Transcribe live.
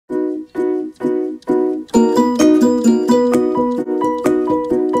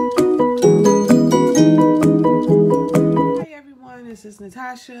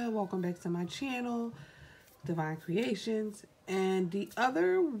Tasha. Welcome back to my channel, Divine Creations. And the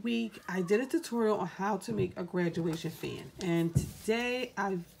other week I did a tutorial on how to make a graduation fan. And today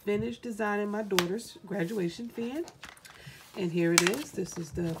I finished designing my daughter's graduation fan. And here it is. This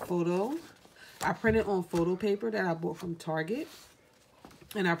is the photo. I printed on photo paper that I bought from Target.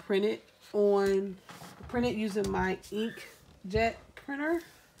 And I printed using my inkjet printer.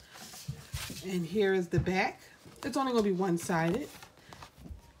 And here is the back. It's only going to be one-sided.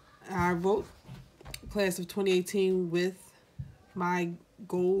 I wrote class of 2018 with my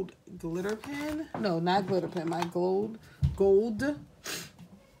gold glitter pen. No, not glitter pen. My gold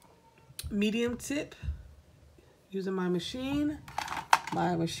medium tip using my machine.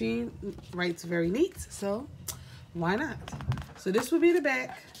 My machine writes very neat, so why not? So this would be the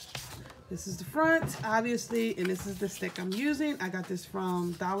back. This is the front, obviously, and this is the stick I'm using. I got this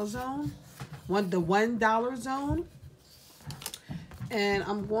from Dollar Zone, the $1 zone. And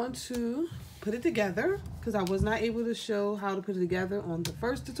I'm going to put it together because I was not able to show how to put it together on the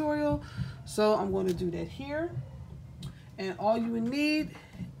first tutorial. So I'm going to do that here. And all you would need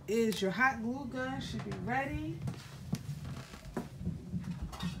is your hot glue gun. Should be ready.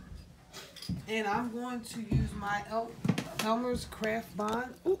 And I'm going to use my Elmer's Craft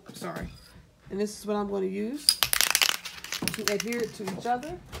Bond. Oops, sorry. And this is what I'm going to use to adhere it to each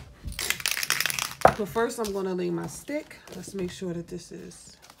other. But first I'm going to lay my stick. Let's make sure that this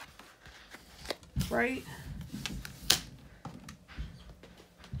is right.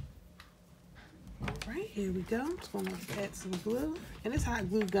 Alright, here we go. Just going to add some glue. And this hot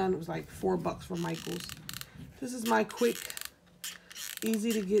glue gun was like $4 from Michael's. This is my quick,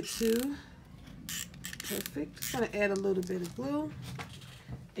 easy to get to. Perfect. Just going to add a little bit of glue.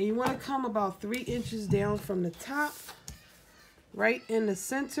 And you want to come about 3 inches down from the top, right in the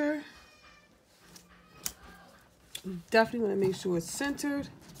center. You definitely want to make sure it's centered.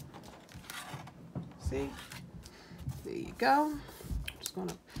 See? There you go. Just going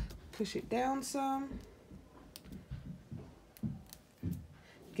to push it down some.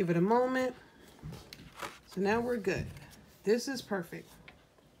 Give it a moment. So now we're good. This is perfect.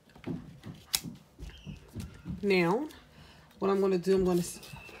 Now, what I'm going to do, I'm going to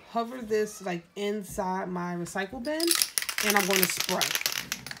hover this like inside my recycle bin, and I'm going to spray.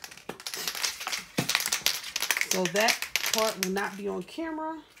 So that part will not be on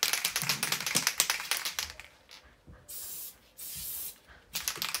camera.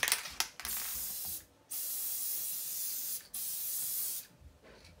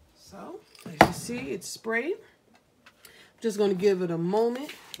 So, as you see, it's sprayed. Just going to give it a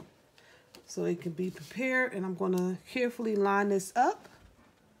moment so it can be prepared. And I'm going to carefully line this up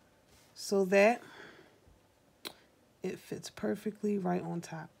so that it fits perfectly right on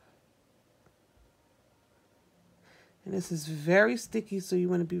top. And this is very sticky, so you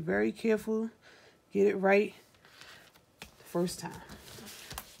want to be very careful. Get it right the first time.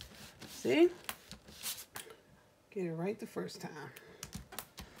 See? Get it right the first time.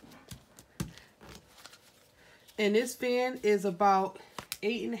 And this fan is about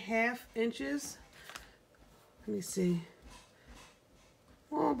 8.5 inches. Let me see.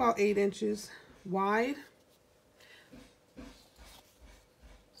 Well, about 8 inches wide.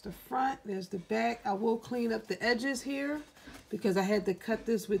 The front, there's the back. I will clean up the edges here because I had to cut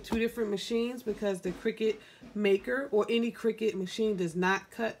this with 2 different machines because the Cricut maker or any Cricut machine does not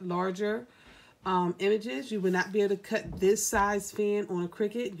cut larger images. You would not be able to cut this size fan on a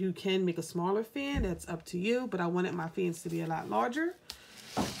Cricut. You can make a smaller fan, that's up to you, but I wanted my fans to be a lot larger.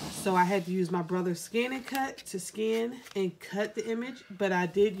 So I had to use my brother's scan and cut to scan and cut the image, but I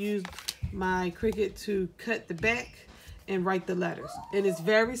did use my Cricut to cut the back and write the letters. And it's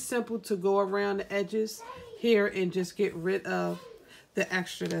very simple to go around the edges here and just get rid of the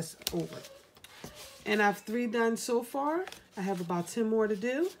extra that's over. And I've 3 done so far. I have about 10 more to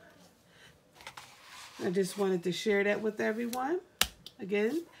do. I just wanted to share that with everyone.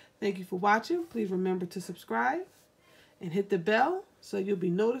 Again, thank you for watching. Please remember to subscribe and hit the bell so you'll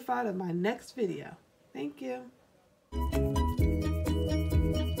be notified of my next video. Thank you.